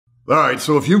Alright,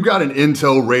 so if you've got an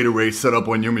Intel RAID array set up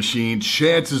on your machine,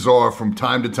 chances are from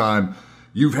time to time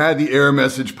you've had the error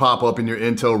message pop up in your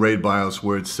Intel RAID BIOS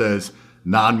where it says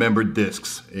non-membered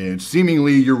disks, and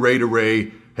seemingly your RAID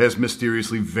array has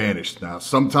mysteriously vanished. Now,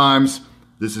 sometimes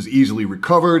this is easily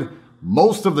recovered,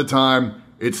 most of the time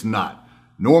it's not.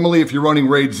 Normally, if you're running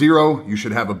RAID 0, you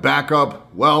should have a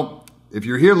backup. Well, if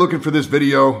you're here looking for this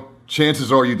video,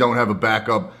 chances are you don't have a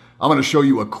backup. I'm going to show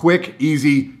you a quick,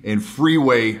 easy, and free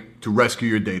way to rescue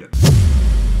your data.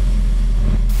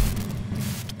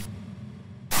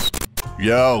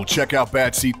 Yo, check out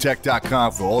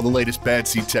badseattech.com for all the latest Bad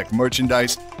Seat Tech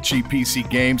merchandise, cheap PC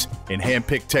games, and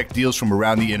hand-picked tech deals from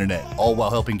around the internet, all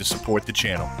while helping to support the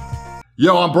channel.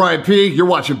 Yo, I'm Brian P. You're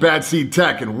watching Bad Seat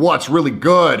Tech, and what's really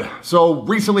good? So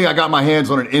recently I got my hands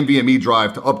on an NVMe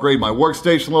drive to upgrade my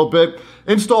workstation a little bit.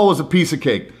 Install was a piece of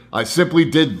cake. I simply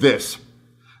did this.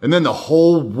 And then the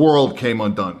whole world came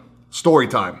undone. Story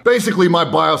time. Basically, my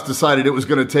BIOS decided it was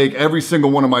going to take every single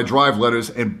one of my drive letters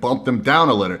and bump them down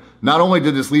a letter. Not only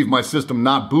did this leave my system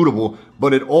not bootable,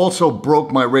 but it also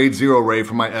broke my RAID 0 array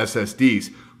from my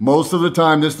SSDs. Most of the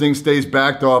time, this thing stays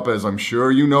backed up, as I'm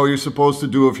sure you know you're supposed to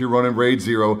do if you're running RAID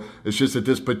 0. It's just at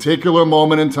this particular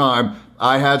moment in time,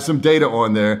 I had some data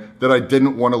on there that I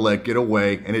didn't want to let get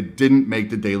away, and it didn't make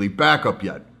the daily backup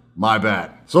yet. My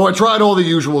bad. So I tried all the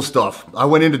usual stuff. I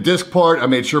went into disk part, I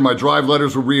made sure my drive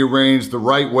letters were rearranged the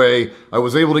right way. I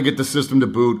was able to get the system to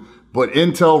boot, but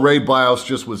Intel RAID BIOS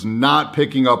just was not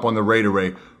picking up on the RAID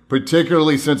array,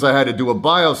 particularly since I had to do a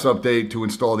BIOS update to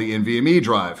install the NVMe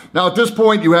drive. Now at this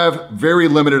point, you have very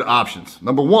limited options.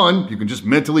 Number one, you can just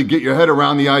mentally get your head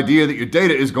around the idea that your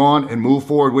data is gone and move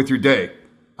forward with your day.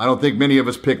 I don't think many of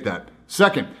us picked that.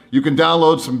 Second, you can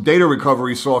download some data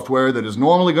recovery software that is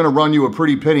normally going to run you a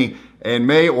pretty penny and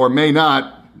may or may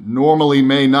not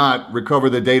recover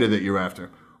the data that you're after.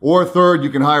 Or third, you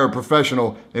can hire a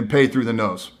professional and pay through the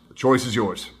nose. The choice is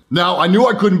yours. Now, I knew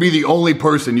I couldn't be the only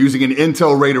person using an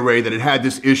Intel RAID array that had had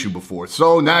this issue before,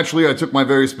 so naturally I took my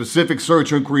very specific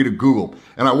search inquiry to Google,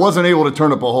 and I wasn't able to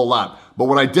turn up a whole lot. But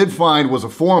what I did find was a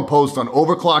forum post on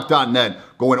overclock.net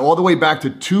going all the way back to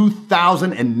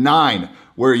 2009,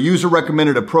 where a user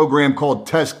recommended a program called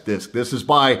Test Disk. This is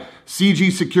by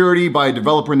CG Security by a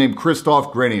developer named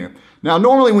Christoph Grenier. Now,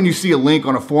 normally when you see a link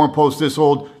on a forum post this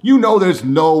old, you know there's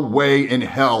no way in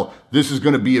hell this is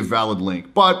going to be a valid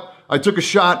link. But I took a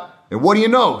shot, and what do you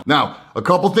know? Now, a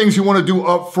couple things you want to do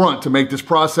up front to make this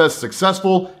process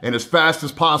successful and as fast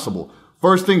as possible.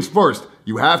 First things first,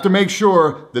 you have to make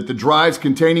sure that the drives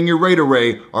containing your RAID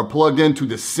array are plugged into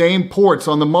the same ports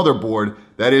on the motherboard.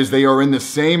 That is, they are in the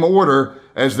same order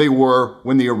as they were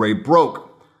when the array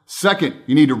broke. Second,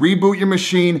 you need to reboot your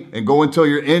machine and go into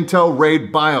your Intel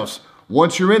RAID BIOS.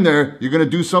 Once you're in there, you're going to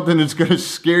do something that's going to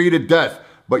scare you to death,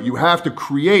 but you have to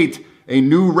create a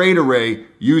new RAID array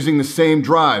using the same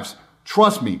drives.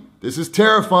 Trust me, this is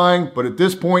terrifying, but at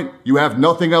this point, you have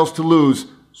nothing else to lose,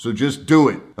 so just do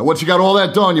it. And once you got all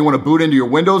that done, you want to boot into your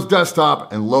Windows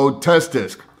desktop and load Test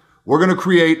Disk. We're going to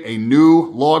create a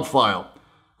new log file.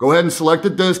 Go ahead and select the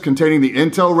disk containing the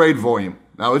Intel RAID volume.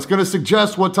 Now it's going to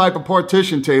suggest what type of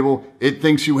partition table it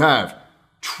thinks you have.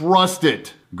 Trust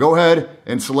it. Go ahead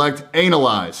and select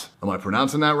Analyze. Am I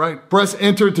pronouncing that right? Press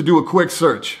Enter to do a quick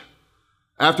search.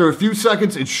 After a few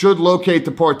seconds, it should locate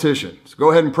the partition. So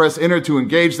go ahead and press Enter to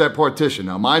engage that partition.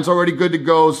 Now mine's already good to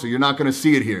go, so you're not going to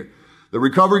see it here. The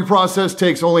recovery process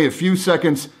takes only a few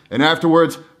seconds, and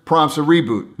afterwards prompts a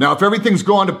reboot. Now, if everything's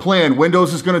gone to plan,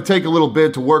 Windows is going to take a little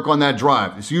bit to work on that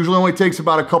drive. This usually only takes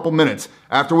about a couple minutes.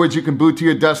 Afterwards, you can boot to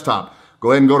your desktop.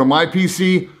 Go ahead and go to My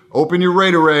PC, open your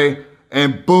RAID array,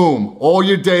 and boom, all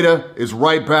your data is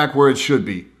right back where it should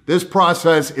be. This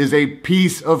process is a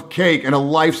piece of cake and a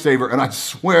lifesaver, and I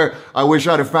swear I wish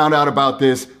I'd have found out about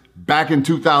this back in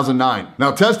 2009.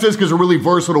 Now, Test Disk is a really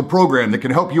versatile program that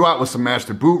can help you out with some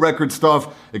master boot record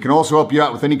stuff. It can also help you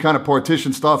out with any kind of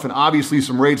partition stuff and obviously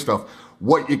some RAID stuff.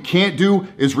 What it can't do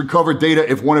is recover data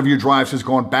if one of your drives has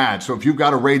gone bad. So if you've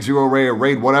got a RAID 0 array or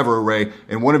RAID whatever array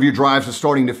and one of your drives is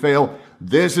starting to fail,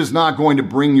 this is not going to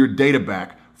bring your data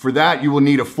back. For that, you will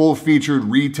need a full-featured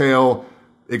retail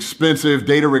expensive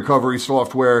data recovery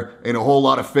software and a whole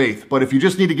lot of faith. But if you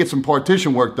just need to get some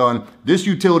partition work done, this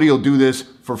utility will do this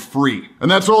for free. And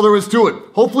that's all there is to it.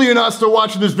 Hopefully you're not still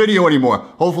watching this video anymore.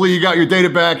 Hopefully you got your data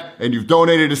back and you've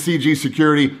donated to CG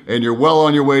Security and you're well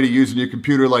on your way to using your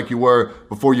computer like you were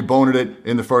before you boned it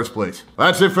in the first place.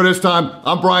 That's it for this time.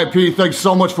 I'm Brian P. Thanks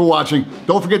so much for watching.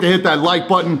 Don't forget to hit that like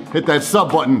button, hit that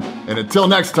sub button, and until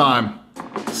next time,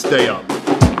 stay up.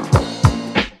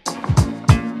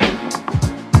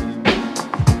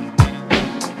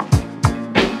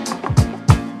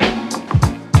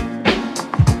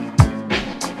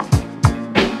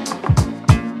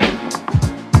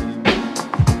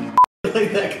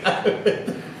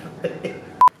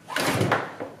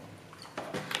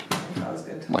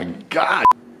 God.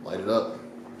 Light it up.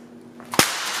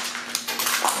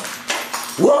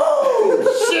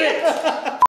 Whoa! Shit!